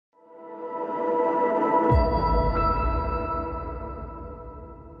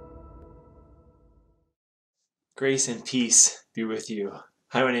Grace and peace be with you.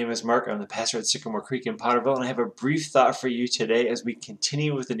 Hi, my name is Mark. I'm the pastor at Sycamore Creek in Potterville, and I have a brief thought for you today as we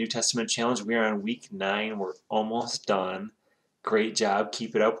continue with the New Testament challenge. We are on week 9. We're almost done. Great job.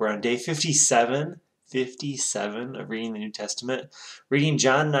 Keep it up. We're on day 57 of reading the New Testament. Reading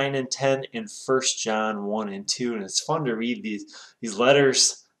John 9 and 10 and 1 John 1 and 2. And it's fun to read these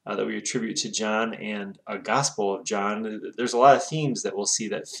letters that we attribute to John and a Gospel of John. There's a lot of themes that we'll see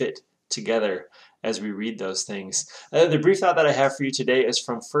that fit together as we read those things. The brief thought that I have for you today is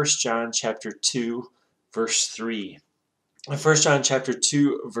from 1 John chapter 2, verse 3. In 1 John chapter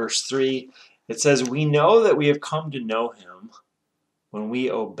 2, verse 3, it says, "We know that we have come to know him when we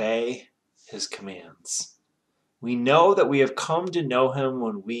obey his commands." We know that we have come to know him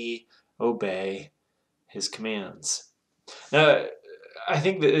when we obey his commands. Now, I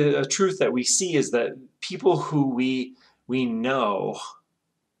think that a truth that we see is that people who we know,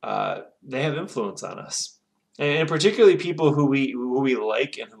 they have influence on us. And particularly people who we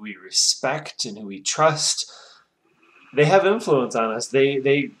like and who we respect and who we trust, they have influence on us.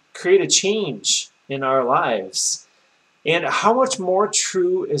 They create a change in our lives. And how much more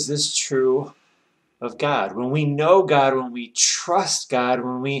true is this true of God? When we know God, when we trust God,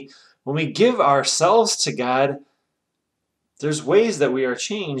 when we give ourselves to God, there's ways that we are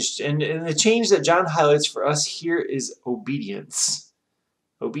changed. And the change that John highlights for us here is obedience.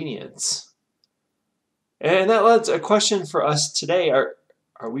 Obedience. And that leads a question for us today. Are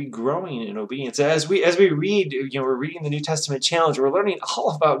we growing in obedience? As we read, we're reading the New Testament challenge, we're learning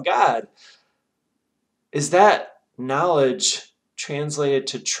all about God. Is that knowledge translated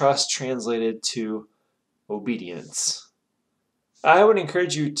to trust, translated to obedience? I would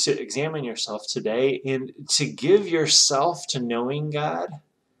encourage you to examine yourself today and to give yourself to knowing God,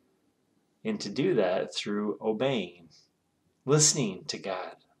 and to do that through obeying. Listening to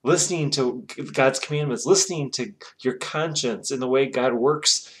God, listening to God's commandments, listening to your conscience and the way God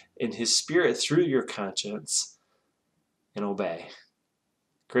works in his Spirit through your conscience, and obey.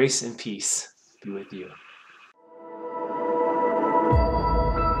 Grace and peace be with you.